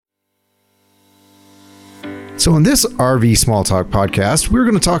So in this RV Small Talk podcast, we're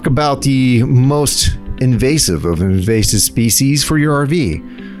going to talk about the most invasive of invasive species for your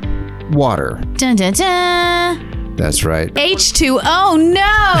RV. Water. Dun, dun, dun. That's right. H2O,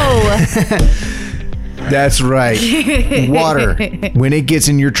 no! That's right. Water. When it gets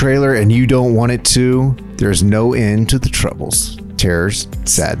in your trailer and you don't want it to, there's no end to the troubles, terrors,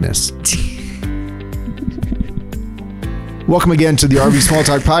 sadness. Welcome again to the RV Small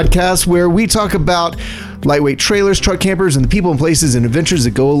Talk podcast, where we talk about lightweight trailers, truck campers, and the people and places and adventures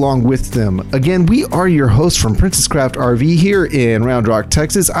that go along with them. Again, we are your hosts from Princess Craft RV here in Round Rock,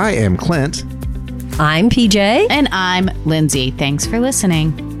 Texas. I am Clint. I'm PJ. And I'm Lindsay. Thanks for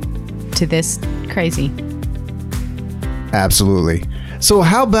listening to this crazy. Absolutely. So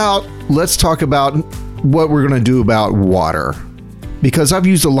how about let's talk about what we're going to do about water, because I've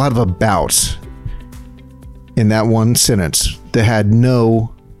used a lot of about in that one sentence that had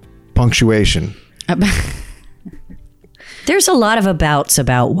no punctuation. There's a lot of abouts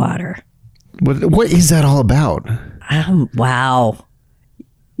about water. What is that all about? Wow.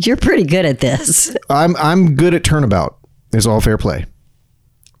 You're pretty good at this. I'm good at turnabout. It's all fair play.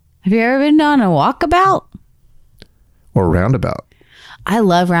 Have you ever been on a walkabout? Or roundabout. I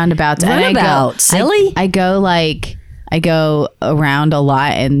love roundabouts. Roundabout, silly. I go around a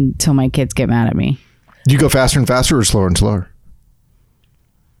lot until my kids get mad at me. Do you go faster and faster or slower and slower?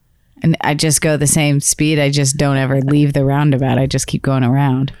 And I just go the same speed. I just don't ever leave the roundabout. I just keep going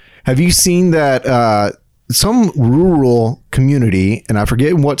around. Have you seen that some rural community, and I forget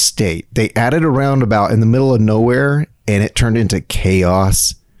in what state, they added a roundabout in the middle of nowhere and it turned into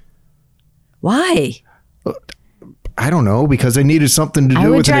chaos? Why? I don't know, because they needed something to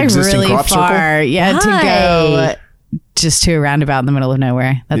do with an existing really crop far, circle. Yeah, Why? to go just to a roundabout in the middle of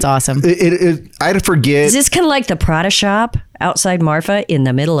nowhere. That's awesome. I'd forget. Is this kind of like the Prada shop outside Marfa in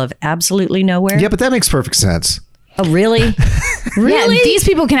the middle of absolutely nowhere? Yeah, but that makes perfect sense. Oh, really? Really? Yeah, these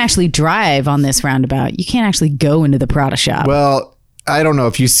people can actually drive on this roundabout. You can't actually go into the Prada shop. Well, I don't know.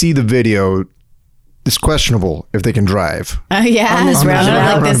 If you see the video, it's questionable if they can drive. Yeah, this on the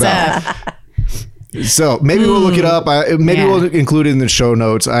roundabout. Look this roundabout. up. So maybe we'll look it up. We'll include it in the show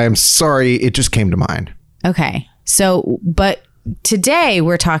notes. I am sorry. It just came to mind. Okay. So, but today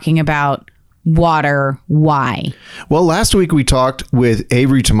we're talking about water. Why? Well, last week we talked with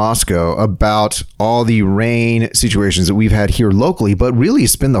Avery Tomasco about all the rain situations that we've had here locally, but really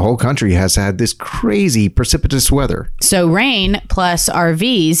it's been the whole country has had this crazy precipitous weather. So rain plus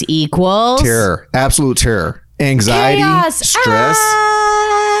RVs equals Terror, absolute terror, anxiety, chaos. stress,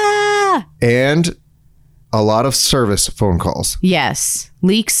 Ah! and a lot of service phone calls. Yes.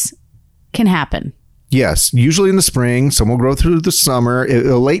 Leaks can happen. Yes, usually in the spring, some will grow through the summer.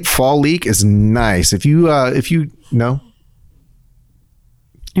 A late fall leak is nice. If you know.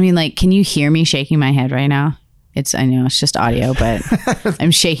 I mean, like, can you hear me shaking my head right now? I know it's just audio, but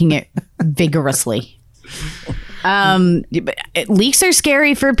I'm shaking it vigorously. Leaks are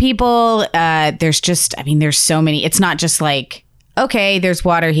scary for people. There's so many. It's not just like, okay, there's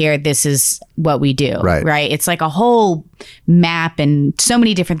water here. This is what we do. Right. It's like a whole map, and so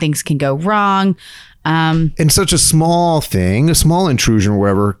many different things can go wrong. And such a small thing, a small intrusion or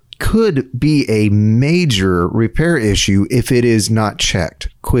whatever, could be a major repair issue if it is not checked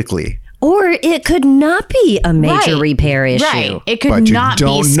quickly. Or it could not be a major repair issue. Right. It could But you not be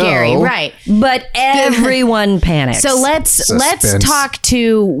don't scary. know. Right. But everyone panics. So let's Suspense. talk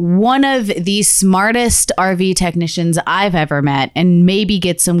to one of the smartest RV technicians I've ever met and maybe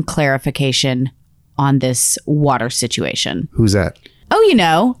get some clarification on this water situation. Who's that?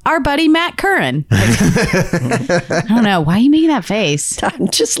 Oh, our buddy Matt Curran. I don't know. Why are you making that face? I'm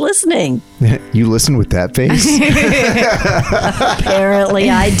just listening. You listen with that face? Apparently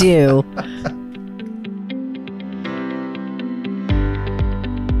I do.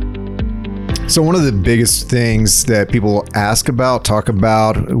 So one of the biggest things that people talk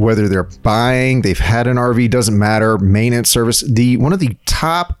about, whether they're buying, they've had an RV, doesn't matter, maintenance service. One of the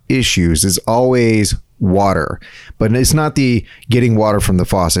top issues is always water, but it's not the getting water from the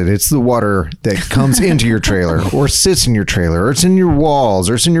faucet. It's the water that comes into your trailer or sits in your trailer, or it's in your walls,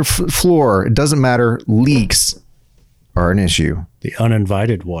 or it's in your floor. It doesn't matter. Leaks are an issue. The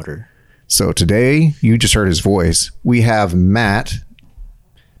uninvited water. So today, you just heard his voice. We have Matt.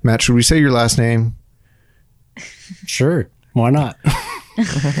 Matt, should we say your last name? Sure. Why not?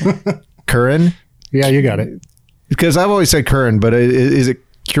 Curran? Yeah, you got it. Because I've always said Curran, but is it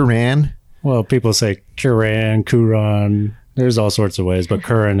Curran? Well, people say Curran, Curran. There's all sorts of ways, but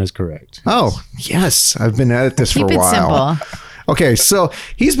Curran is correct. Oh, yes. I've been at this Keep for a it while. simple. Okay, so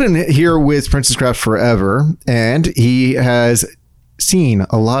he's been here with Princess Craft forever, and he has seen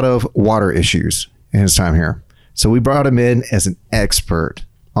a lot of water issues in his time here. So we brought him in as an expert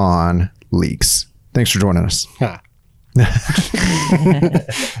on leaks. Thanks for joining us.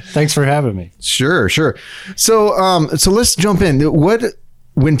 Thanks for having me. Sure. So let's jump in.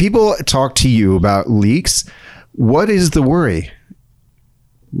 When people talk to you about leaks, what is the worry?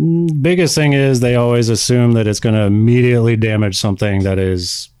 Biggest thing is they always assume that it's going to immediately damage something that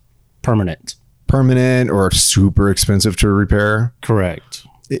is permanent Or super expensive to repair? Correct.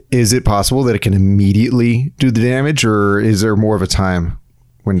 Is it possible that it can immediately do the damage, or is there more of a time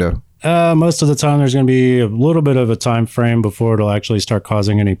window? Most of the time there's going to be a little bit of a time frame before it'll actually start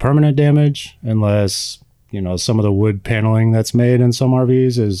causing any permanent damage, unless, some of the wood paneling that's made in some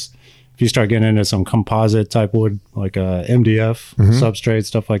RVs is, if you start getting into some composite type wood, like MDF substrate,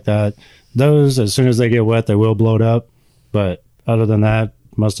 stuff like that, those, as soon as they get wet, they will blow it up. But other than that,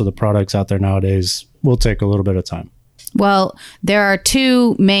 most of the products out there nowadays will take a little bit of time. Well, there are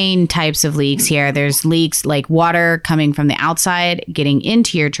two main types of leaks here. There's leaks like water coming from the outside, getting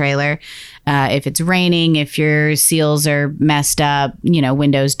into your trailer. If it's raining, if your seals are messed up,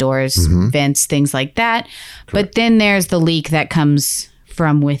 windows, doors, vents, things like that. Correct. But then there's the leak that comes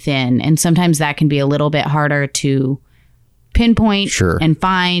from within. And sometimes that can be a little bit harder to pinpoint and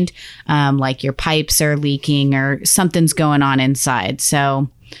find, like your pipes are leaking or something's going on inside. So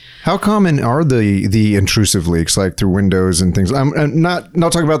how common are the intrusive leaks, like through windows and things? I'm not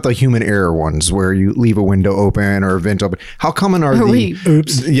talking about the human error ones where you leave a window open or a vent open. How common are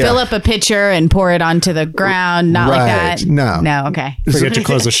fill up a pitcher and pour it onto the ground? Not like that. No. Okay. Forget to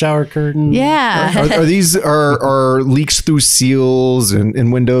close the shower curtain. Yeah. Are these are leaks through seals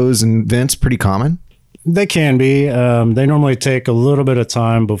and windows and vents pretty common? They can be. They normally take a little bit of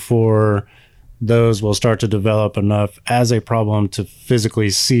time before those will start to develop enough as a problem to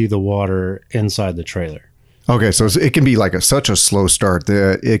physically see the water inside the trailer. Okay, so it can be like such a slow start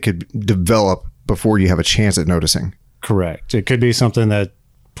that it could develop before you have a chance at noticing. Correct. It could be something that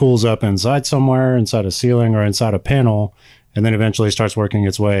pulls up inside somewhere, inside a ceiling or inside a panel, and then eventually starts working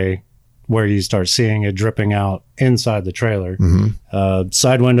its way where you start seeing it dripping out inside the trailer.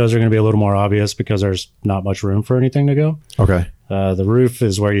 Side windows are going to be a little more obvious because there's not much room for anything to go. Okay. The roof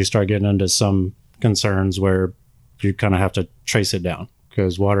is where you start getting into some concerns where you kind of have to trace it down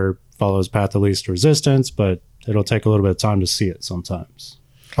because water follows path of least resistance, but it'll take a little bit of time to see it sometimes.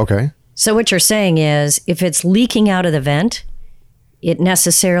 Okay. So what you're saying is if it's leaking out of the vent, it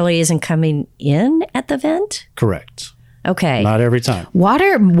necessarily isn't coming in at the vent? Correct. Okay. Not every time.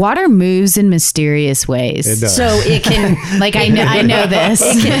 Water moves in mysterious ways. It does. So it can, like I know this.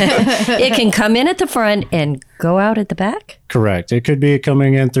 It can come in at the front and go out at the back? Correct. It could be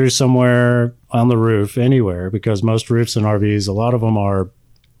coming in through somewhere on the roof, anywhere, because most roofs in RVs, a lot of them are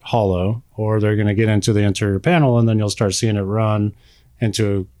hollow, or they're going to get into the interior panel, and then you'll start seeing it run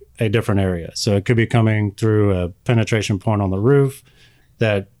into a different area. So it could be coming through a penetration point on the roof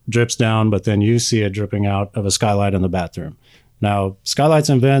that drips down, but then you see it dripping out of a skylight in the bathroom. Now, skylights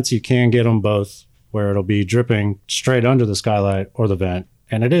and vents, you can get them both where it'll be dripping straight under the skylight or the vent,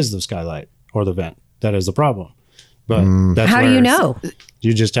 and it is the skylight or the vent that is the problem. But that's how do you know?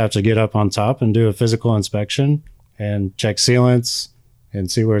 You just have to get up on top and do a physical inspection and check sealants and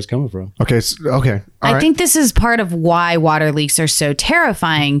see where it's coming from. Okay. Okay. I think this is part of why water leaks are so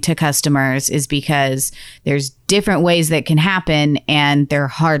terrifying to customers, is because there's different ways that can happen and they're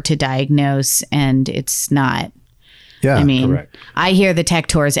hard to diagnose, and it's not. Yeah. I mean, correct. I hear the tech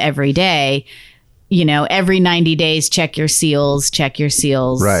tours every day. Every 90 days, check your seals.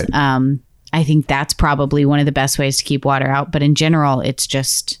 Right. I think that's probably one of the best ways to keep water out. But in general, it's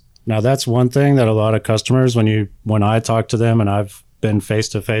just. Now, that's one thing that a lot of customers, when I talk to them, and I've been face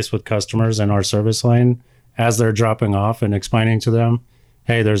to face with customers in our service lane as they're dropping off and explaining to them,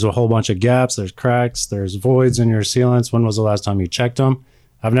 hey, there's a whole bunch of gaps, there's cracks, there's voids in your sealants. When was the last time you checked them?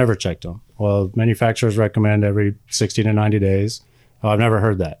 I've never checked them. Well, manufacturers recommend every 60 to 90 days. Oh, I've never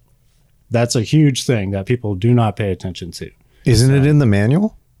heard that. That's a huge thing that people do not pay attention to. Isn't it in the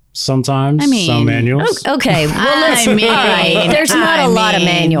manual? Sometimes, some manuals. Okay. Well, all right. There's not a lot of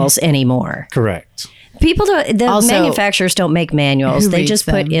manuals anymore. Correct. People don't, manufacturers don't make manuals. They just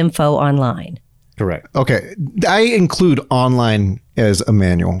put info online. Correct. Okay. I include online as a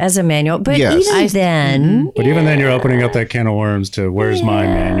manual. But yes. even then. But even then, you're opening up that can of worms to where's my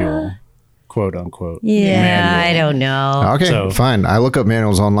manual, quote unquote. Yeah, manual. I don't know. Okay, fine. I look up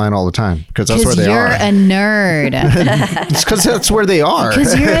manuals online all the time because that's where they are. You're a nerd. It's because that's where they are.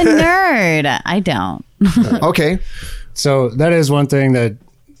 Because you're a nerd. I don't. Okay. So that is one thing that,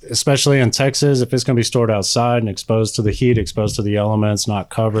 especially in Texas, if it's going to be stored outside and exposed to the heat, exposed to the elements, not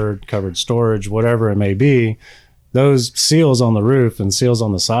covered storage, whatever it may be, those seals on the roof and seals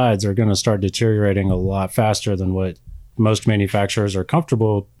on the sides are going to start deteriorating a lot faster than what most manufacturers are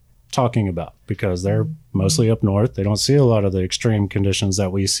comfortable talking about, because they're mostly up north. They don't see a lot of the extreme conditions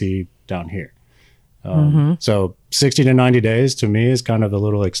that we see down here. So 60 to 90 days to me is kind of a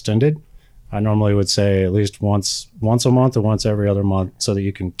little extended. I normally would say at least once a month or once every other month, so that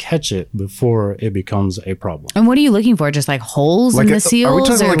you can catch it before it becomes a problem. And what are you looking for? Just like holes in the seals? Are we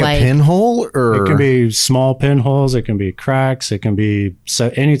talking or like a pinhole? Or? It can be small pinholes. It can be cracks. It can be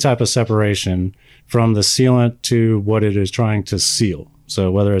any type of separation from the sealant to what it is trying to seal.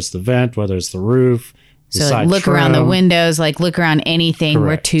 So whether it's the vent, whether it's the roof, so like look around the windows, like look around anything.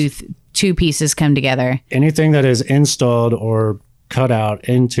 Correct. Where two pieces come together. Anything that is installed or cut out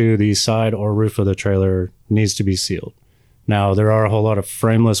into the side or roof of the trailer needs to be sealed. Now, there are a whole lot of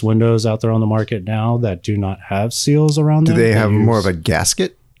frameless windows out there on the market now that do not have seals around them. Do they have more of a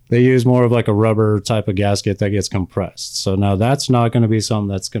gasket? They use more of like a rubber type of gasket that gets compressed. So now that's not going to be something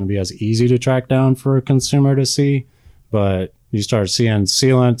that's going to be as easy to track down for a consumer to see, but you start seeing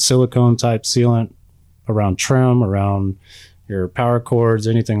sealant, silicone type sealant around trim, around your power cords,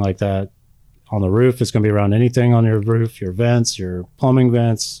 anything like that. On the roof, it's going to be around anything on your roof, your vents, your plumbing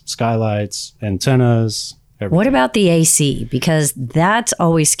vents, skylights, antennas. Everything. What about the AC? Because that's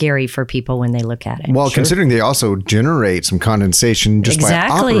always scary for people when they look at it. Well, considering they also generate some condensation just by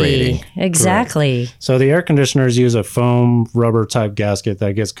operating. Exactly. Correct. So the air conditioners use a foam rubber type gasket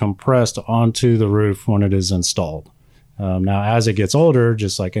that gets compressed onto the roof when it is installed. Now, as it gets older,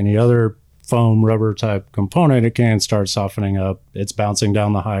 just like any other foam rubber type component, it can start softening up. It's bouncing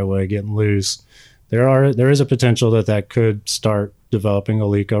down the highway, getting loose. There is a potential that could start developing a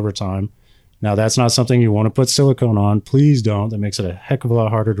leak over time. Now, that's not something you want to put silicone on. Please don't. That makes it a heck of a lot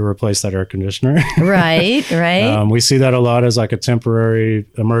harder to replace that air conditioner. Right. We see that a lot as like a temporary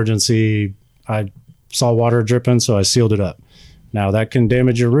emergency. I saw water dripping, so I sealed it up. Now, that can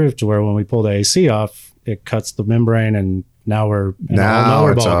damage your roof to where when we pull the AC off, it cuts the membrane, and now we're in a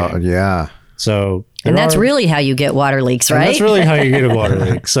ballgame. Yeah. So, and that's really how you get water leaks, right? That's really how you get a water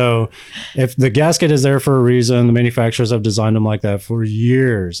leak. So if the gasket is there for a reason, the manufacturers have designed them like that for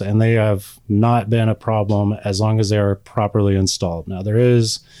years, and they have not been a problem as long as they are properly installed. Now,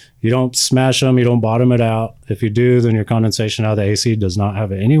 you don't smash them, you don't bottom it out. If you do, then your condensation out of the AC does not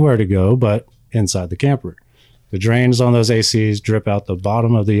have anywhere to go but inside the camper. The drains on those ACs drip out the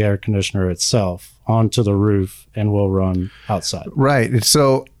bottom of the air conditioner itself onto the roof and will run outside. Right.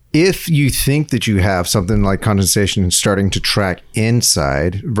 So if you think that you have something like condensation starting to track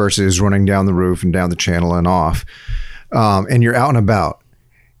inside versus running down the roof and down the channel and off, and you're out and about,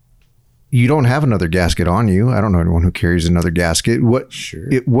 you don't have another gasket on you. I don't know anyone who carries another gasket. What's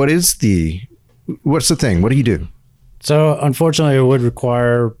the thing? What do you do? So unfortunately, it would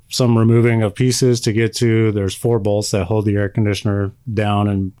require some removing of pieces to get to. There's 4 bolts that hold the air conditioner down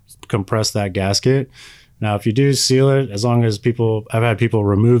and compress that gasket. Now, if you do seal it, as long as I've had people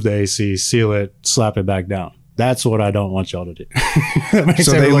remove the AC, seal it, slap it back down. That's what I don't want y'all to do.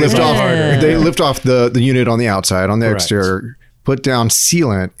 So they lift off the unit on the outside, on the Correct. exterior, put down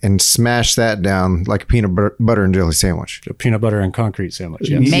sealant and smash that down like a peanut butter and jelly sandwich. A peanut butter and concrete sandwich.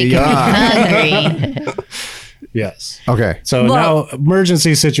 Yes. Make it hungry. Yes. Okay. So now,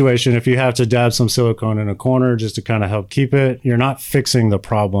 emergency situation, if you have to dab some silicone in a corner just to kind of help keep it, you're not fixing the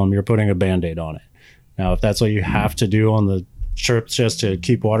problem. You're putting a Band-Aid on it. Now, if that's what you have to do on the chirp just to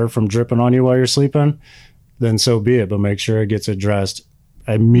keep water from dripping on you while you're sleeping, then so be it. But make sure it gets addressed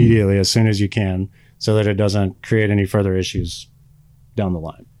immediately as soon as you can so that it doesn't create any further issues down the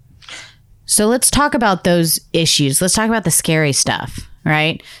line. So let's talk about those issues. Let's talk about the scary stuff,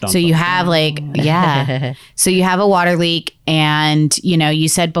 right? So you have so you have a water leak, and you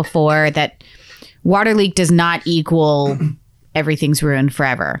said before that water leak does not equal everything's ruined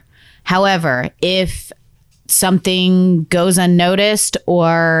forever. However, if something goes unnoticed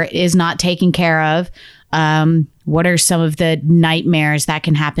or is not taken care of, what are some of the nightmares that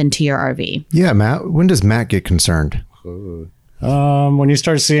can happen to your RV? Yeah, Matt. When does Matt get concerned? When you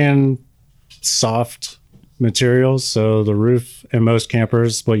start seeing soft materials, so the roof in most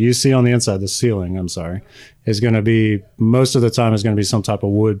campers, what you see on the inside, the ceiling, is going to be, most of the time is going to be some type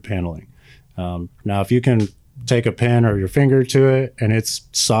of wood paneling. Now, if you can take a pen or your finger to it and it's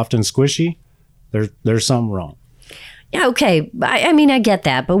soft and squishy, there's something wrong. Yeah, okay. I mean, I get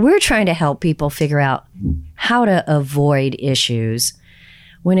that, but we're trying to help people figure out how to avoid issues.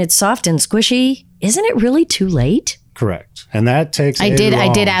 When it's soft and squishy, isn't it really too late? Correct. And that takes I did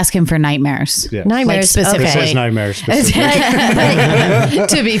ask him for nightmares. Yes. Nightmares, like specifically. It says nightmares specifically.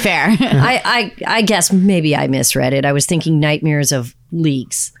 To be fair. I guess maybe I misread it. I was thinking nightmares of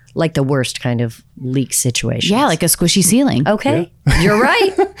leaks. like the worst kind of leak situation. Yeah, like a squishy ceiling. Okay, you're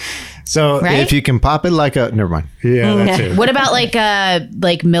right. So Right? If you can pop it like a, never mind. yeah, that's it. What about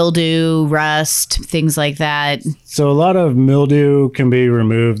like mildew, rust, things like that? So a lot of mildew can be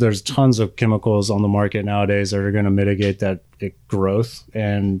removed. There's tons of chemicals on the market nowadays that are going to mitigate that growth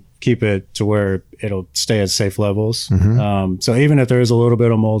and keep it to where it'll stay at safe levels. So even if there is a little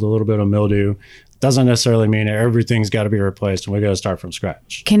bit of mold, a little bit of mildew, doesn't necessarily mean everything's got to be replaced and we got to start from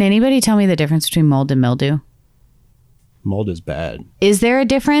scratch. Can anybody tell me the difference between mold and mildew? Mold is bad. Is there a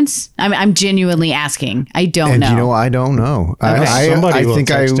difference? I'm genuinely asking. I don't And know. you know, I don't know. Somebody I will think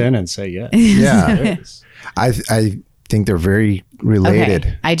text in and say yes. yeah, There is. I think they're very related.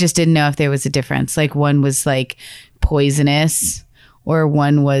 Okay. I just didn't know if there was a difference. Like one was like poisonous or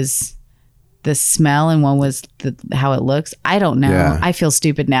one was the smell and one was how it looks. I don't know. Yeah. I feel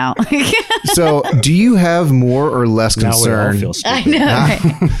stupid now. So, do you have more or less Now we all concern? feel stupid.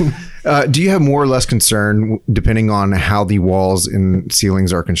 I know. Right? Do you have more or less concern depending on how the walls and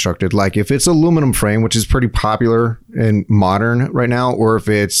ceilings are constructed? Like if it's aluminum frame, which is pretty popular and modern right now, or if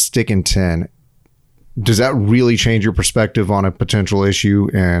it's stick and tin, does that really change your perspective on a potential issue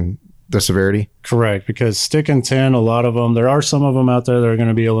and the severity? Correct, because stick and tin, a lot of them, there are some of them out there that are going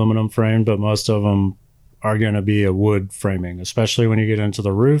to be aluminum framed, but most of them are going to be a wood framing, especially when you get into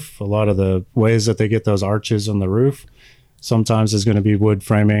the roof. A lot of the ways that they get those arches on the roof sometimes is going to be wood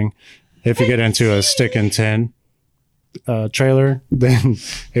framing. If you get into a stick and tin trailer, then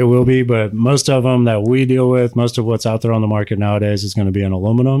it will be, but most of them that we deal with, most of what's out there on the market nowadays is going to be an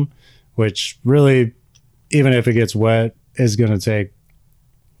aluminum, which really, even if it gets wet, is going to take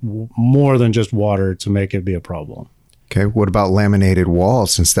more than just water to make it be a problem. Okay. What about laminated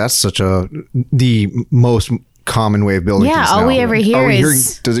walls? Since that's such the most common way of building. Yeah, things all now. we ever hear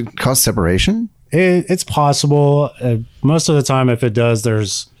is- does it cause separation? It's possible. Most of the time, if it does,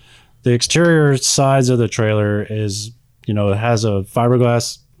 there's the exterior sides of the trailer is, it has a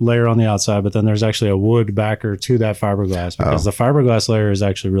fiberglass layer on the outside, but then there's actually a wood backer to that fiberglass because the fiberglass layer is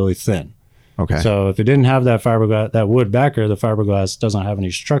actually really thin. Okay. So if it didn't have that that wood backer, the fiberglass doesn't have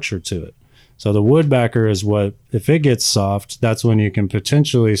any structure to it. So the wood backer is what, if it gets soft, that's when you can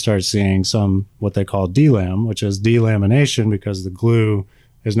potentially start seeing some what they call delam, which is delamination because the glue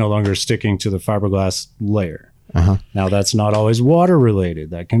is no longer sticking to the fiberglass layer. Now that's not always water related.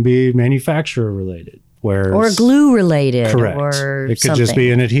 That can be manufacturer related. Or glue related. Correct. Or it could something. just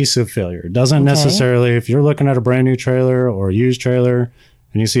be an adhesive failure. It doesn't necessarily, if you're looking at a brand new trailer or a used trailer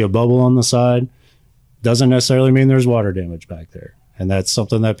and you see a bubble on the side, doesn't necessarily mean there's water damage back there. And that's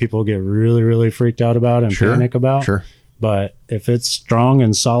something that people get really, really freaked out about and panic about. Sure. But if it's strong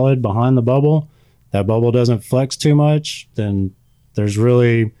and solid behind the bubble, that bubble doesn't flex too much, then there's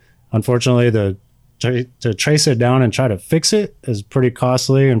really, unfortunately, to trace it down and try to fix it is pretty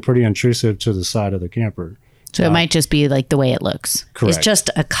costly and pretty intrusive to the side of the camper. So it might just be like the way it looks. Correct. It's just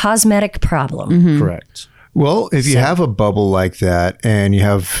a cosmetic problem. Correct. Well, if you have a bubble like that and you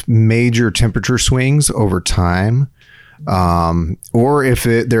have major temperature swings over time, or if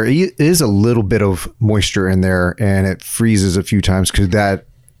there is a little bit of moisture in there and it freezes a few times, could that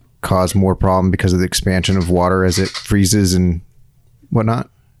cause more problem because of the expansion of water as it freezes and whatnot?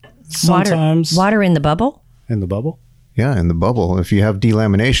 Sometimes Water in the bubble? in the bubble. Yeah, in the bubble. If you have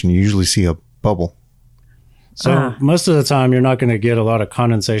delamination, you usually see a bubble. So most of the time, you're not going to get a lot of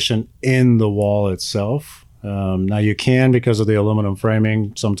condensation in the wall itself. Now you can because of the aluminum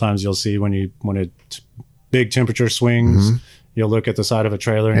framing. Sometimes you'll see when it big temperature swings, you'll look at the side of a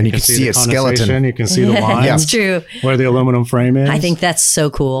trailer and you can see the a skeleton. condensation. You can see the lines That's true. where the aluminum frame is. I think that's so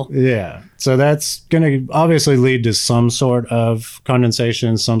cool. Yeah. So that's going to obviously lead to some sort of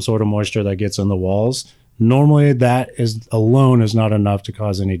condensation, some sort of moisture that gets in the walls. Normally, that alone is not enough to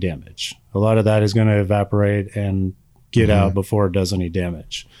cause any damage. A lot of that is going to evaporate and get out before it does any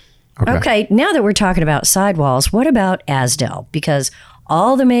damage. Okay, now that we're talking about sidewalls, what about Azdel? Because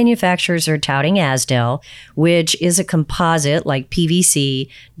all the manufacturers are touting Azdel, which is a composite like PVC,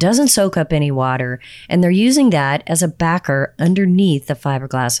 doesn't soak up any water, and they're using that as a backer underneath the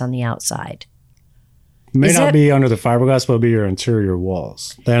fiberglass on the outside. May Is not it- be under the fiberglass, but be your interior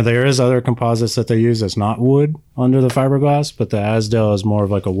walls. There is other composites that they use that's not wood under the fiberglass, but the Azdel is more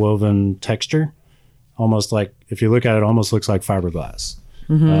of like a woven texture. Almost like, if you look at it, almost looks like fiberglass.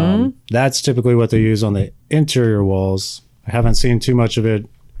 That's typically what they use on the interior walls. I haven't seen too much of it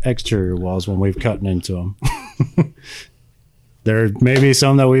exterior walls when we've cut into them. There may be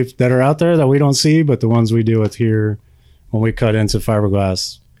some that are out there that we don't see, but the ones we deal with here, when we cut into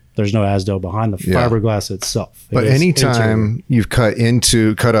fiberglass, There's no Azdel behind the fiberglass itself. But anytime you've cut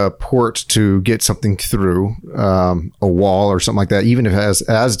a port to get something through a wall or something like that, even if it has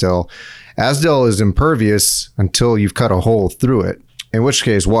Azdel is impervious until you've cut a hole through it, in which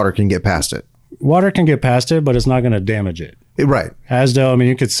case water can get past it. Water can get past it, but it's not going to damage it. Right. Azdel, I mean,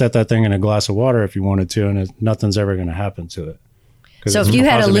 you could set that thing in a glass of water if you wanted to, and nothing's ever going to happen to it. So if you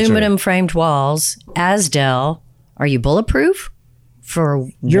had aluminum framed walls, Azdel, are you bulletproof for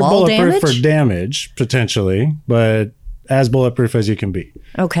You're wall bulletproof damage? for damage, potentially, but as bulletproof as you can be.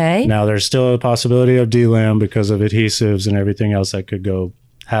 Okay. Now, there's still a possibility of DLAM because of adhesives and everything else that could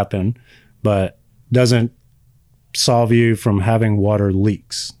happen, but doesn't solve you from having water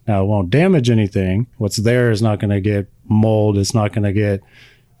leaks. Now, it won't damage anything. What's there is not going to get mold. It's not going to get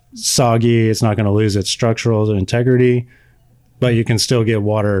soggy. It's not going to lose its structural integrity, but you can still get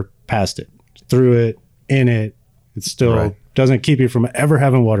water past it, through it, in it. It still doesn't keep you from ever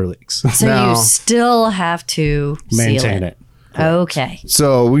having water leaks. So you still have to maintain it. Okay.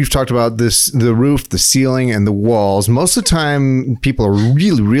 So we've talked about the roof, the ceiling, and the walls. Most of the time, people are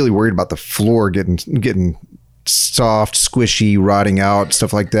really, really worried about the floor getting soft, squishy, rotting out,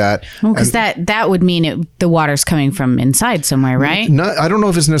 stuff like that. Well, because that would mean the water's coming from inside somewhere, right? I don't know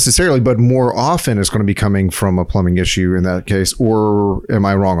if it's necessarily, but more often it's going to be coming from a plumbing issue in that case. Or am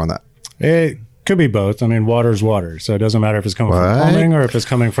I wrong on that? It could be both. I mean, water's water, so it doesn't matter if it's coming from plumbing or if it's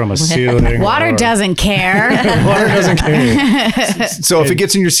coming from a ceiling. Water doesn't care. Water doesn't care. So if it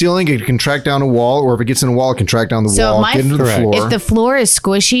gets in your ceiling, it can track down a wall, or if it gets in a wall, it can track down the wall, get into the floor. If the floor is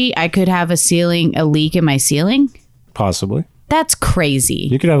squishy, I could have a leak in my ceiling. Possibly. That's crazy.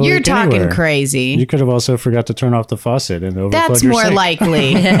 You could have a You're leak talking anywhere. crazy. You could have also forgot to turn off the faucet and overflowed That's your more sink.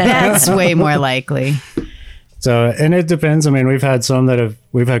 likely. That's way more likely. So, and it depends. I mean, we've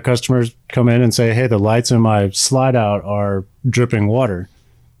had customers come in and say, hey, the lights in my slide out are dripping water.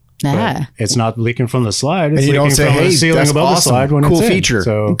 But it's not leaking from the slide. It's leaking from the ceiling above the slide when cool it's feature. in.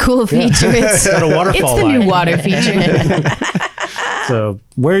 So, cool feature. It's got a waterfall It's the new light. water feature. So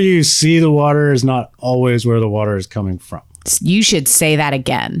where you see the water is not always where the water is coming from. You should say that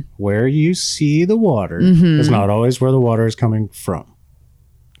again. Where you see the water is not always where the water is coming from.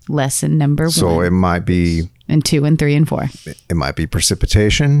 Lesson number 1. So it might be... And 2 and 3 and 4. It might be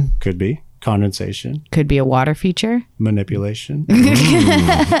precipitation. Could be condensation. Could be a water feature. Manipulation.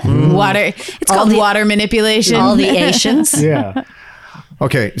 Water. It's called water manipulation. All the Asians. Yeah.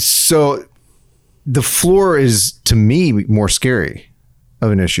 Okay, so the floor is, to me, more scary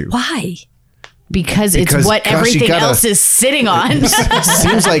of an issue. Why? Because it's what everything else is sitting on.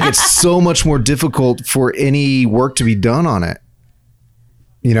 Seems like it's so much more difficult for any work to be done on it.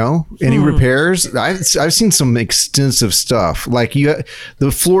 You know, any repairs? I've seen some extensive stuff. Like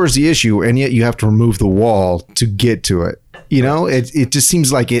the floor is the issue, and yet you have to remove the wall to get to it. You know, it just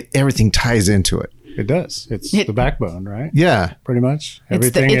seems like everything ties into it. It does. It's the backbone, right? Yeah, pretty much.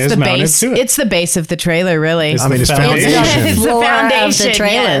 Everything it's is the mounted base. to it. It's the base of the trailer, really. I mean, it's foundation. It's the Floor foundation of the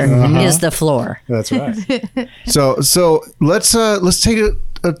trailer is the floor. That's right. So let's take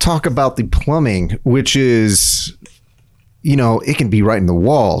a talk about the plumbing, which is, you know, it can be right in the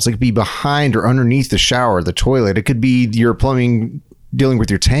walls. It could be behind or underneath the shower, the toilet. It could be your plumbing dealing with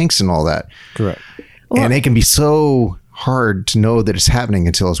your tanks and all that. Correct. And it can be so hard to know that it's happening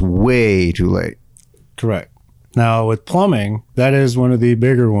until it's way too late. Correct. Now, with plumbing, that is one of the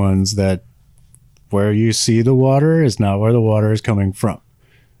bigger ones that where you see the water is not where the water is coming from.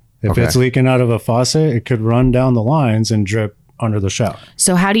 If it's leaking out of a faucet, it could run down the lines and drip under the shower.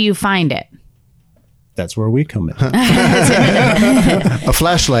 So how do you find it? That's where we come in. A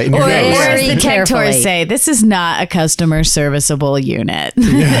flashlight in your Or nose. as the tech carefully. tours say, this is not a customer serviceable unit.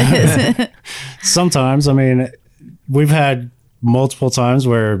 Sometimes, I mean, we've had multiple times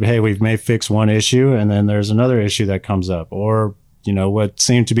where, hey, we may fix one issue and then there's another issue that comes up. Or, you know, what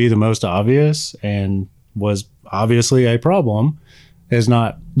seemed to be the most obvious and was obviously a problem is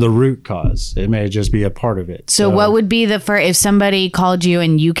not the root cause. It may just be a part of it. So what would be if somebody called you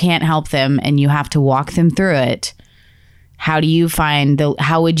and you can't help them and you have to walk them through it, how would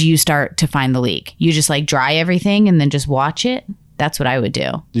you start to find the leak? You just like dry everything and then just watch it? That's what I would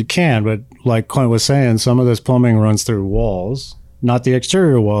do. You can, but like Clint was saying, some of this plumbing runs through walls, not the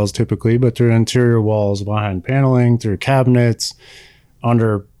exterior walls typically, but through interior walls behind paneling, through cabinets,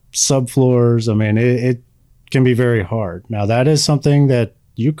 under subfloors. I mean, it can be very hard. Now, that is something that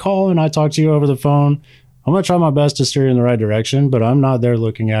you call and I talk to you over the phone. I'm going to try my best to steer you in the right direction, but I'm not there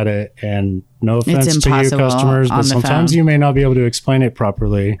looking at it. And no offense to you customers, but sometimes you may not be able to explain it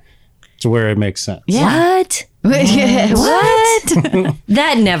properly to where it makes sense. Yeah. What? What?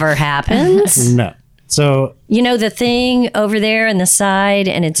 That never happens. No. So, the thing over there on the side,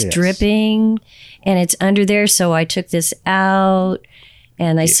 and it's dripping, and it's under there. So I took this out,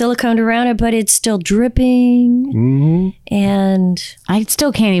 and I siliconed around it, but it's still dripping. Mm-hmm. And I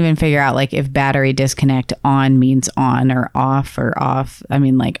still can't even figure out if battery disconnect on means on or off or off. I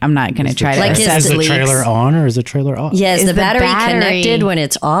mean, I'm not going to try to assess is leaks. the trailer on or is the trailer off? yeah, is the battery battery connected when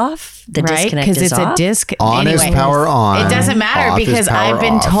it's off? The right? disconnect Because is it's off? a disc. On is power on. It doesn't matter Off is because power I've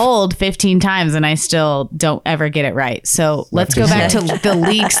been off. told 15 times and I still don't ever get it right. So let's go back to the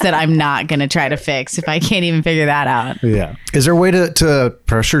leaks that I'm not going to try to fix if I can't even figure that out. Yeah. Is there a way to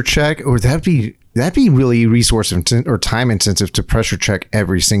pressure check, or that'd be really resource or time intensive to pressure check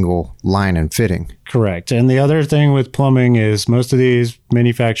every single line and fitting? Correct. And the other thing with plumbing is most of these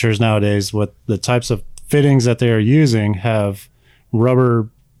manufacturers nowadays, what the types of fittings that they are using have rubber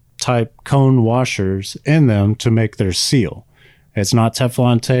type cone washers in them to make their seal. It's not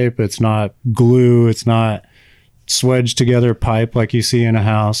Teflon tape. It's not glue. It's not swedged together pipe like you see in a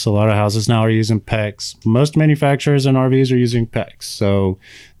house. A lot of houses now are using PEX. Most manufacturers and RVs are using PEX. So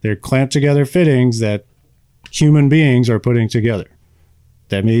they're clamped together fittings that human beings are putting together.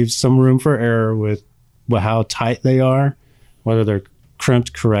 That leaves some room for error with how tight they are, whether they're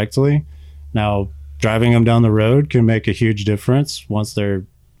crimped correctly. Now, driving them down the road can make a huge difference. Once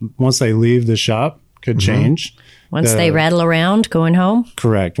they leave the shop, could change. Once they rattle around going home?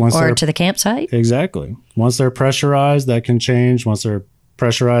 Correct. Or to the campsite? Exactly. Once they're pressurized, that can change. Once they're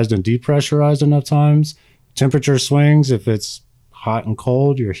pressurized and depressurized enough times, temperature swings. If it's hot and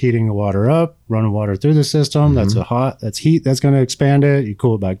cold, you're heating the water up, running water through the system. That's heat that's going to expand it. You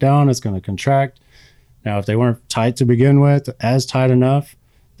cool it back down, it's going to contract. Now, if they weren't tight to begin with, as tight enough,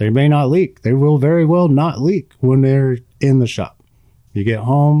 they may not leak. They will very well not leak when they're in the shop. You get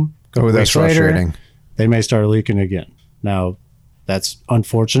home, That's frustrating. They may start leaking again. Now, that's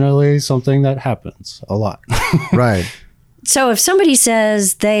unfortunately something that happens a lot. Right. So if somebody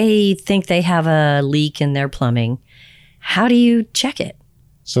says they think they have a leak in their plumbing, how do you check it?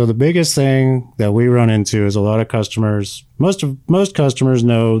 So the biggest thing that we run into is a lot of customers, most customers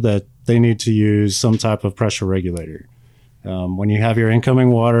know that they need to use some type of pressure regulator. When you have your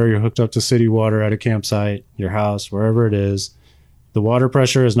incoming water, you're hooked up to city water at a campsite, your house, wherever it is, the water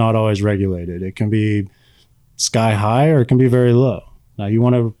pressure is not always regulated. It can be sky high or it can be very low. Now, you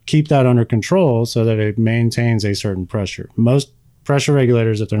want to keep that under control so that it maintains a certain pressure. Most pressure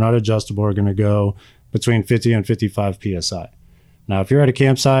regulators, if they're not adjustable, are going to go between 50 and 55 PSI. Now, if you're at a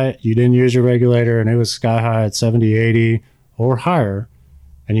campsite, you didn't use your regulator and it was sky high at 70, 80 or higher,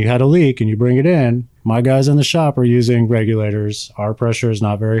 and you had a leak and you bring it in, my guys in the shop are using regulators. Our pressure is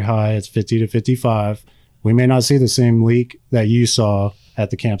not very high. It's 50 to 55. We may not see the same leak that you saw at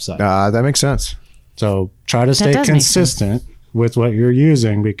the campsite. That makes sense. So try to stay consistent with what you're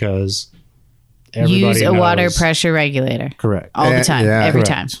using because everybody use a knows. water pressure regulator. Correct. All the time. Every Correct.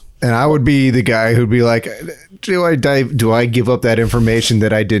 time. And I would be the guy who'd be like, do I give up that information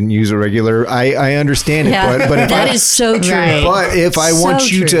that I didn't use a regular? I understand it, but if that is so true. Right. But if I So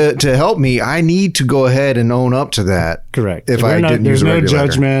want you true. to help me, I need to go ahead and own up to that. Correct. If I didn't use there's a no regulator.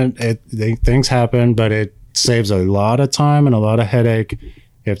 judgment. Things happen, but it saves a lot of time and a lot of headache.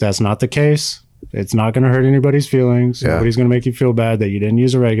 If that's not the case, it's not going to hurt anybody's feelings. Yeah. Nobody's going to make you feel bad that you didn't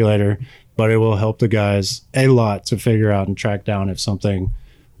use a regulator, but it will help the guys a lot to figure out and track down if something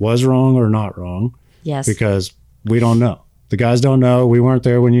was wrong or not wrong. Yes. Because we don't know. The guys don't know. We weren't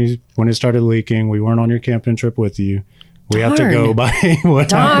there when it started leaking. We weren't on your camping trip with you. We have to go by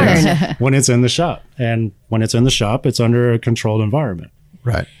what happens when it's in the shop. And when it's in the shop, it's under a controlled environment.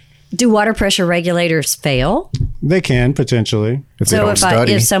 Right. Do water pressure regulators fail? They can potentially. If they So don't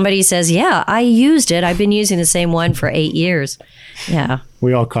study. if somebody says, yeah, I used it, I've been using the same one for 8 years. Yeah.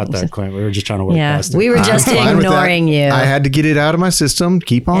 We all caught that, Clint. We were just trying to work past it. We were just I'm fine with that. ignoring you. I had to get it out of my system.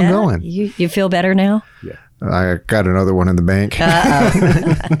 Keep on Yeah. going. You feel better now? I got another one in the bank.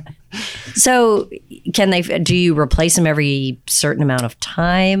 So do you replace them every certain amount of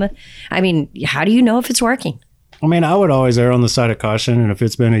time? I mean, how do you know if it's working? I mean, I would always err on the side of caution. And if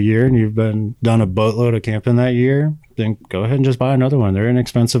it's been a year and you've done a boatload of camping that year, then go ahead and just buy another one. They're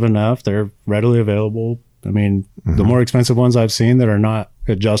inexpensive enough. They're readily available. I mean, the more expensive ones I've seen that are not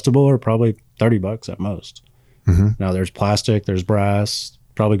adjustable are probably $30 at most. Now there's plastic, there's brass.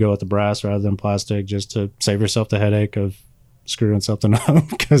 Probably go with the brass rather than plastic just to save yourself the headache of screwing something up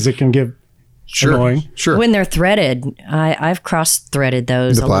because it can get annoying. Sure. When they're threaded, I've cross-threaded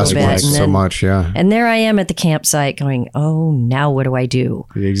those The a little plastic bit. ones and so then- much, yeah. And there I am at the campsite going, oh, now what do I do?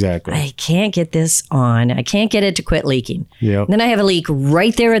 Exactly. I can't get this on. I can't get it to quit leaking. Yep. Then I have a leak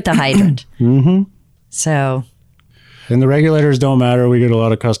right there at the hydrant. So And the regulators don't matter. We get a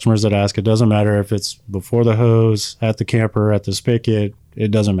lot of customers that ask. It doesn't matter if it's before the hose, at the camper, at the spigot. It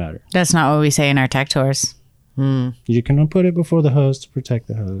doesn't matter. That's not what we say in our tech tours. You can put it before the hose to protect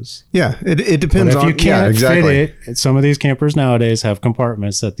the hose. Yeah, it depends But if on. you can't exactly. fit it, some of these campers nowadays have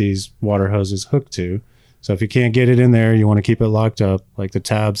compartments that these water hoses hook to. So if you can't get it in there, you want to keep it locked up. Like the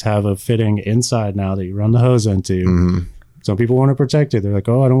tabs have a fitting inside now that you run the hose into. Some people want to protect it. They're like,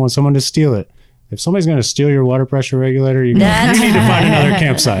 oh, I don't want someone to steal it. If somebody's going to steal your water pressure regulator, you need to find another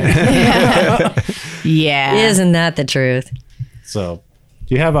campsite. Yeah. Isn't that the truth? So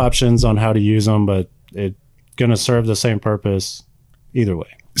you have options on how to use them, but it's going to serve the same purpose either way.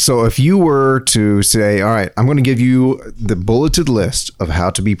 So if you were to say, all right, I'm going to give you the bulleted list of how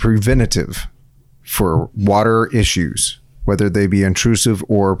to be preventative for water issues, whether they be intrusive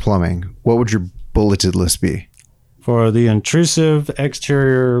or plumbing, what would your bulleted list be? For the intrusive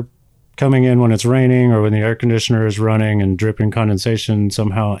exterior coming in when it's raining or when the air conditioner is running and dripping condensation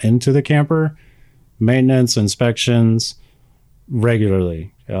somehow into the camper, maintenance, inspections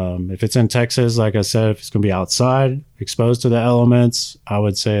regularly. If it's in Texas, like I said, if it's going to be outside, exposed to the elements, I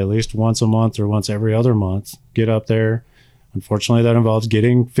would say at least once a month or once every other month, get up there. Unfortunately, that involves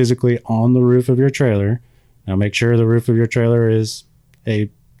getting physically on the roof of your trailer. Now, make sure the roof of your trailer is a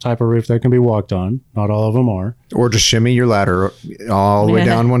type of roof that can be walked on. Not all of them are. Or just shimmy your ladder all the way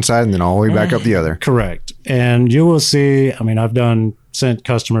down one side and then all the way back up the other. Correct. And you will see, I mean, I've sent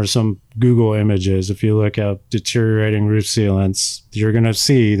customers some Google images. If you look at deteriorating roof sealants, you're going to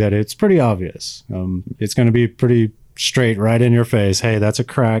see that it's pretty obvious. It's going to be pretty straight right in your face. Hey, that's a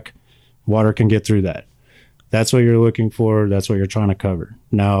crack. Water can get through that. That's what you're looking for. That's what you're trying to cover.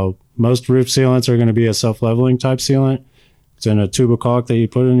 Now, most roof sealants are going to be a self-leveling type sealant. It's in a tube of caulk that you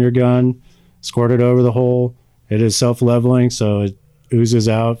put in your gun, squirt it over the hole. It is self-leveling, so it oozes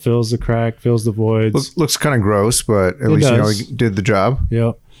out, fills the crack, fills the voids. Looks kind of gross, but at least you did the job.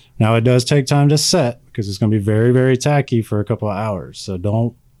 Yep. Now, it does take time to set because it's going to be very, very tacky for a couple of hours. So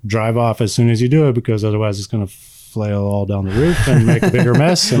don't drive off as soon as you do it because otherwise it's going to flail all down the roof and make a bigger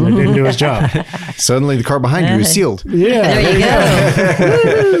mess, and it didn't do its job. Suddenly the car behind you is sealed. Yeah.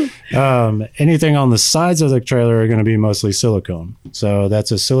 There you go. Anything on the sides of the trailer are going to be mostly silicone. So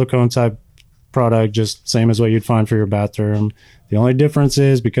that's a silicone type product, just same as what you'd find for your bathroom. The only difference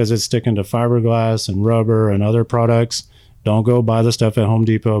is because it's sticking to fiberglass and rubber and other products, don't go buy the stuff at Home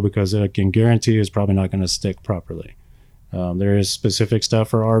Depot because I can guarantee you it's probably not going to stick properly. There is specific stuff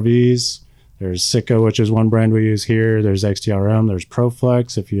for RVs. There's Sitka, which is one brand we use here. There's XTRM. There's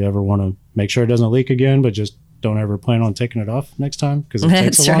ProFlex if you ever want to make sure it doesn't leak again, but just don't ever plan on taking it off next time because it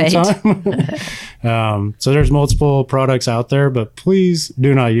takes a long time. So there's multiple products out there, but please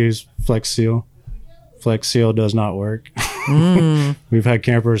do not use Flex Seal. Flex Seal does not work. We've had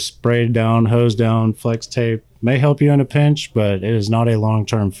campers sprayed down, hosed down. Flex tape may help you in a pinch, but it is not a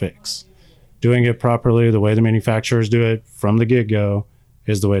long-term fix. Doing it properly, the way the manufacturers do it from the get-go,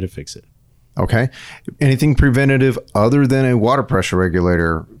 is the way to fix it. Okay. Anything preventative other than a water pressure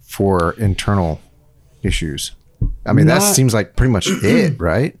regulator for internal issues? I mean, that seems like pretty much it,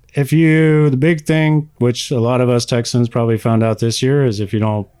 right? The big thing, which a lot of us Texans probably found out this year, is if you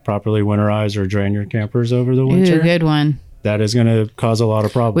don't properly winterize or drain your campers over the winter. Ooh, good one. That is going to cause a lot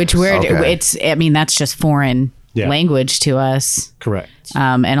of problems. That's just foreign language to us. Correct.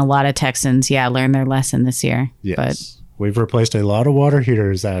 And a lot of Texans, learned their lesson this year. Yes. But we've replaced a lot of water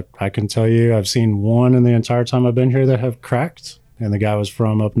heaters that I can tell you I've seen one in the entire time I've been here that have cracked, and the guy was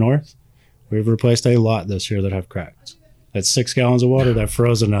from up north. We've replaced a lot this year that have cracked. That's 6 gallons of water that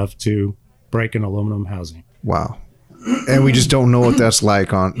froze enough to break an aluminum housing. Wow. And we just don't know what that's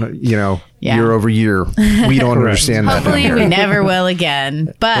like on, year over year. We don't understand that. Hopefully we never will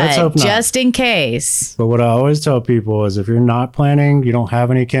again, but just in case. But what I always tell people is if you're not planning, you don't have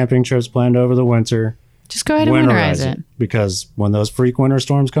any camping trips planned over the winter, just go ahead and winterize it. Because when those freak winter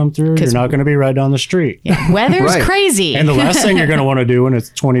storms come through, you're not going to be right down the street. Yeah, weather's crazy. And the last thing you're going to want to do when it's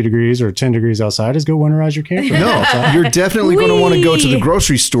 20 degrees or 10 degrees outside is go winterize your camper. No, you're definitely going to want to go to the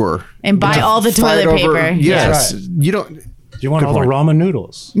grocery store. And buy all the toilet paper. Yes. Right. You want all the ramen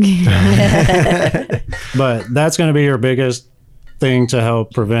noodles. But that's going to be your biggest thing to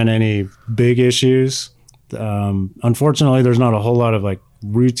help prevent any big issues. Unfortunately, there's not a whole lot of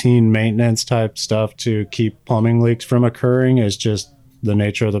routine maintenance type stuff to keep plumbing leaks from occurring. It's just the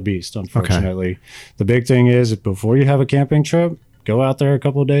nature of the beast, unfortunately. Okay. The big thing is before you have a camping trip, go out there a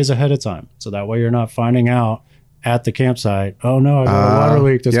couple of days ahead of time. So that way you're not finding out at the campsite, oh no, I got a water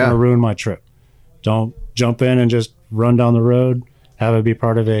leak that's going to ruin my trip. Don't jump in and just run down the road. Have it be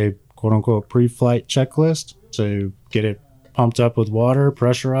part of a quote unquote pre-flight checklist to get it pumped up with water,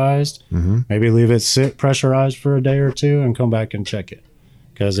 pressurized. Maybe leave it sit pressurized for a day or two and come back and check it.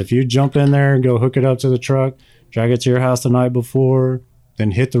 Because if you jump in there and go hook it up to the truck, drag it to your house the night before,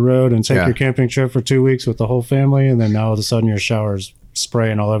 then hit the road and take your camping trip for 2 weeks with the whole family, and then now all of a sudden your shower's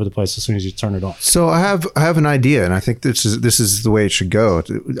spraying all over the place as soon as you turn it on. So I have an idea, and I think this is the way it should go.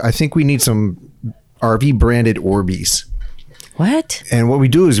 I think we need some RV branded Orbeez. What? And what we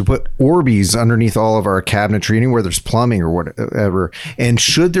do is we put Orbeez underneath all of our cabinetry, anywhere there's plumbing or whatever. And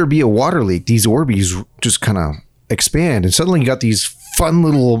should there be a water leak, these Orbeez just kind of expand, and suddenly you got these fun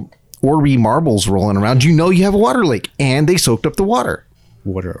little Orbeez marbles rolling around. You know you have a water leak, and they soaked up the water.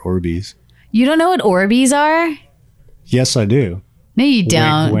 What are Orbeez? You don't know what Orbeez are? Yes, I do. No, you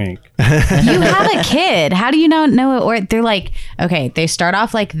don't. Wink, wink. You have a kid. How do you not know it? They're like, okay, they start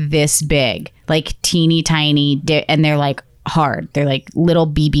off like this big, like teeny tiny, and they're like hard. They're like little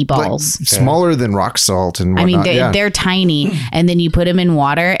BB balls. Like smaller than rock salt and whatnot. I mean, they're tiny, and then you put them in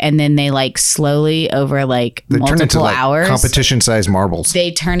water, and then they like slowly over like they multiple turn into like hours. Competition-sized marbles.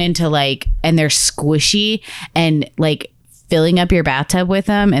 They turn into like, and they're squishy, and like filling up your bathtub with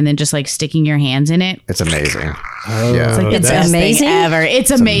them, and then just like sticking your hands in it. It's amazing. It's like the best amazing thing ever. It's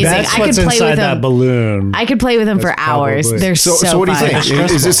amazing. That's I what's could play inside with that them. balloon. I could play with them for hours. probably- They're So what do you fun.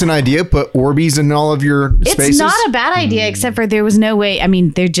 think? Is this an idea? Put Orbeez in all of your spaces? It's not a bad idea, except for there was no way. I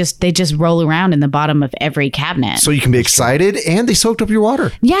mean, they just roll around in the bottom of every cabinet. So you can be excited, and they soaked up your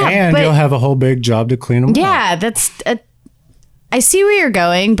water. Yeah, and but you'll have a whole big job to clean them up. yeah, that's. I see where you're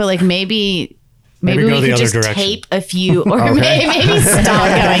going, but like maybe Maybe we go the could other just direction. tape a few, or maybe stop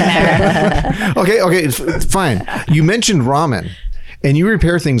going there. Okay, fine. You mentioned ramen, and you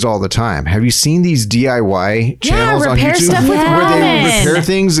repair things all the time. Have you seen these DIY channels on repair YouTube stuff with where they ramen. repair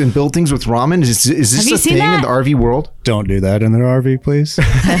things and build things with ramen? Is this you a seen thing in that? the RV world? Don't do that in the RV, please.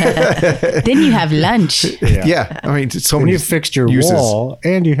 Then you have lunch. Yeah, I mean, so When many you fixed your uses. wall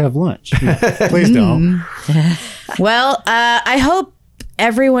and you have lunch. Please don't. Well, I hope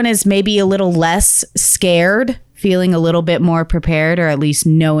everyone is maybe a little less scared, feeling a little bit more prepared, or at least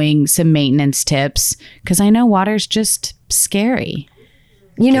knowing some maintenance tips, because I know water's just scary.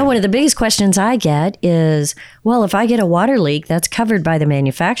 You know, one of the biggest questions I get is, well, if I get a water leak, that's covered by the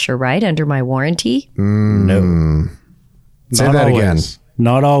manufacturer, right? Under my warranty? No. Say Not that always. again.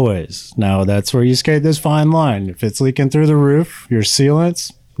 Not always. Now, that's where you skate this fine line. If it's leaking through the roof, your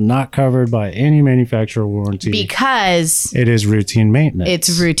sealant's not covered by any manufacturer warranty. Because It is routine maintenance.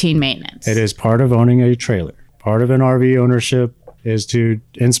 it's routine maintenance. It is part of owning a trailer. Part of an RV ownership is to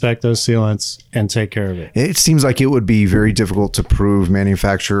inspect those sealants and take care of it. It seems like it would be very difficult to prove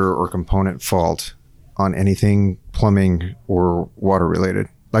manufacturer or component fault on anything plumbing or water related.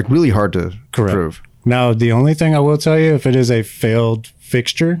 Like really hard to prove. Now, the only thing I will tell you, if it is a failed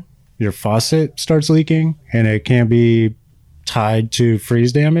fixture, your faucet starts leaking and it can be tied to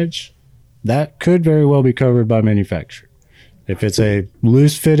freeze damage, that could very well be covered by manufacturer. If it's a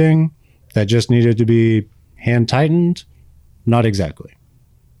loose fitting that just needed to be hand tightened, not exactly.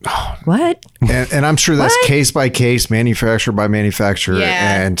 What? And I'm sure that's case by case, manufacturer by manufacturer,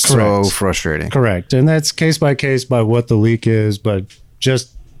 Yeah. and so frustrating. Correct. And that's case by what the leak is, but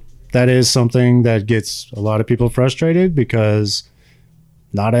just that is something that gets a lot of people frustrated because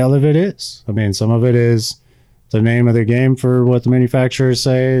not all of it is. I mean, some of it is the name of the game for what the manufacturers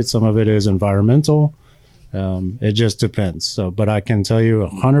say. Some of it is environmental. It just depends. So, but I can tell you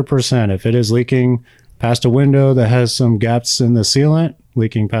 100% if it is leaking past a window that has some gaps in the sealant,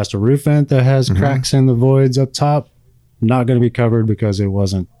 leaking past a roof vent that has cracks in the voids up top, not going to be covered because it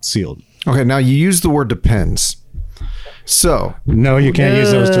wasn't sealed. Okay, now you use the word depends. So No, you can't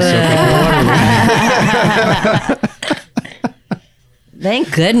use those to soak up your water.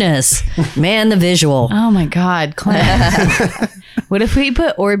 Thank goodness. Man, the visual. Oh my God, Clint. What if we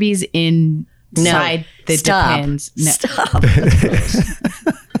put Orbeez inside the Stop. depends? No. Stop.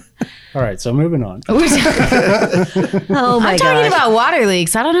 All right, so moving on. Oh my I'm talking gosh. about water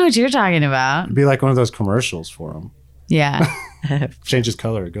leaks. I don't know what you're talking about. It'd be like one of those commercials for them. Yeah. Changes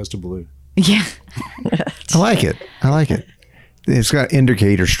color, it goes to blue. Yeah. I like it. It's got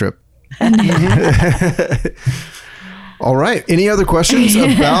indicator strip. All right. Any other questions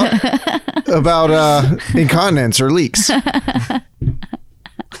about incontinence or leaks?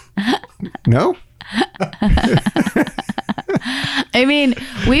 No? I mean,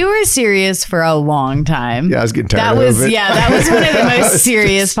 we were serious for a long time. Yeah, I was getting tired That of was it. that was one of the most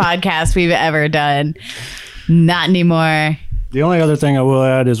serious podcasts we've ever done. Not anymore. The only other thing I will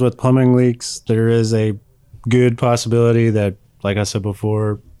add is with plumbing leaks, there is a good possibility that, like I said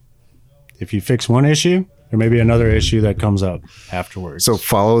before, if you fix one issue, there may be another issue that comes up afterwards. So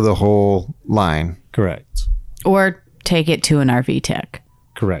follow the whole line. Correct. Or take it to an RV tech.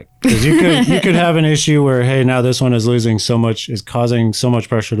 Correct. Because you could have an issue where, hey, now this one is causing so much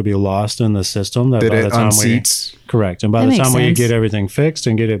pressure to be lost in the system that by the time unseats. Correct. And by the time we get everything fixed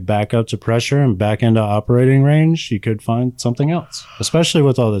and get it back up to pressure and back into operating range, you could find something else, especially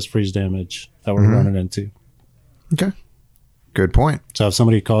with all this freeze damage that we're running into. Okay. Good point. So if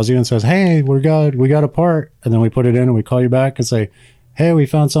somebody calls you and says, hey, we got a part, and then we put it in and we call you back and say, hey, we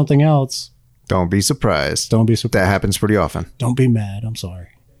found something else. Don't be surprised. That happens pretty often. Don't be mad. I'm sorry.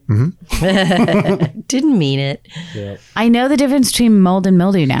 Didn't mean it. Yeah. I know the difference between mold and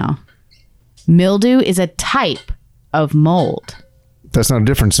mildew now. Mildew is a type of mold. That's not a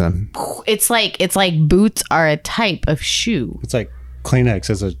difference then. It's like boots are a type of shoe. It's like Kleenex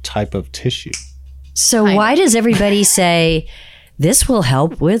is a type of tissue. So why does everybody say this will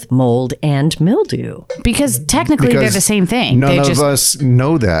help with mold and mildew? Because technically they're the same thing. None of us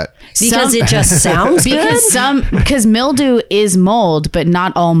know that. Because it just sounds good? Because mildew is mold, but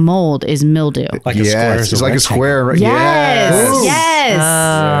not all mold is mildew. Like a square. It's like a square. Right? Yes.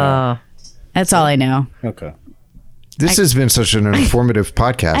 Yes. That's all I know. Okay. This has been such an informative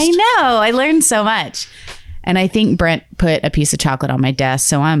podcast. I know. I learned so much. And I think Brent put a piece of chocolate on my desk,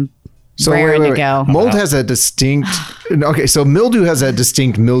 so I'm raring to go. Mold has a distinct... Okay, so mildew has that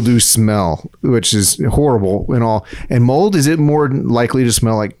distinct mildew smell, which is horrible and all. And mold, is it more likely to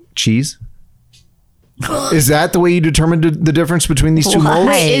smell like cheese? Is that the way you determined the difference between these two molds?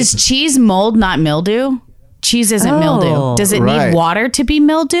 Wait, is cheese mold, not mildew? Cheese isn't mildew. Does it need water to be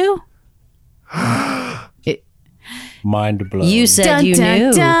mildew? Mind blown. You said you knew.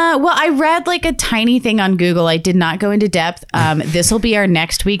 Well, I read like a tiny thing on Google. I did not go into depth. This will be our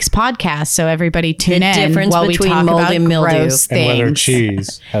next week's podcast, so everybody tune in while we talk mold about and mildew. gross things. And whether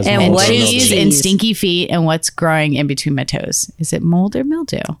cheese has And mold what or is mildew. cheese and stinky feet and what's growing in between my toes. Is it mold or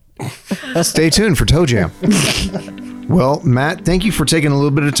mildew? Stay tuned for Toe Jam. Well, Matt, thank you for taking a little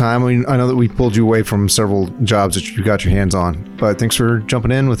bit of time. I know that we pulled you away from several jobs that you got your hands on, but thanks for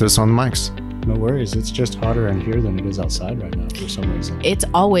jumping in with us on the mics. No worries. It's just hotter in here than it is outside right now for some reason. It's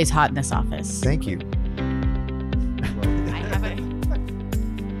always hot in this office. Thank you.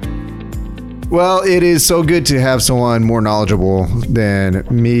 Well, it is so good to have someone more knowledgeable than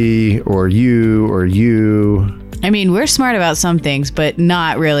me or you. I mean, we're smart about some things, but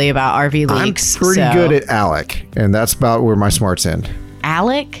not really about RV leaks. I'm pretty good at Alec, and that's about where my smarts end.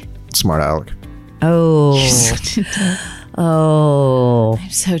 Alec? Smart Alec. Oh. Oh. I'm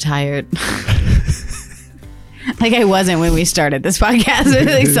so tired. Like I wasn't when we started this podcast.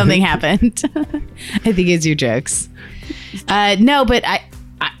 Like something happened. I think it's your jokes. No, but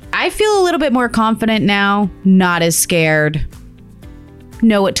I feel a little bit more confident now. Not as scared.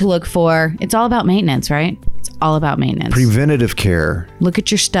 Know what to look for. It's all about maintenance, right? It's all about maintenance. Preventative care. Look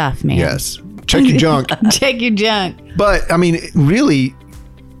at your stuff, man. Yes. Check your junk. Check your junk. But, I mean, really,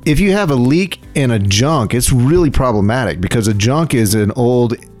 if you have a leak in a junk, it's really problematic because a junk is an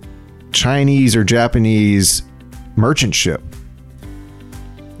old Chinese or Japanese merchant ship.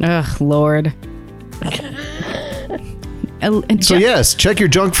 Ugh, Lord. So yes, check your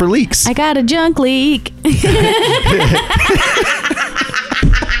junk for leaks. I got a junk leak.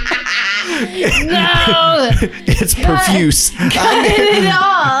 No, it's profuse. Cut it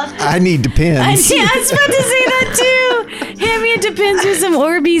off. I need Depends. I was about to say that too. Hand me a Depends with some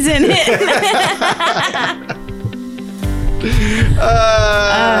Orbeez in it.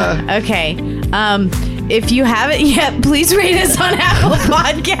 Okay. If you haven't yet, please rate us on Apple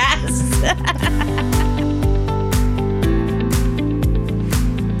Podcasts.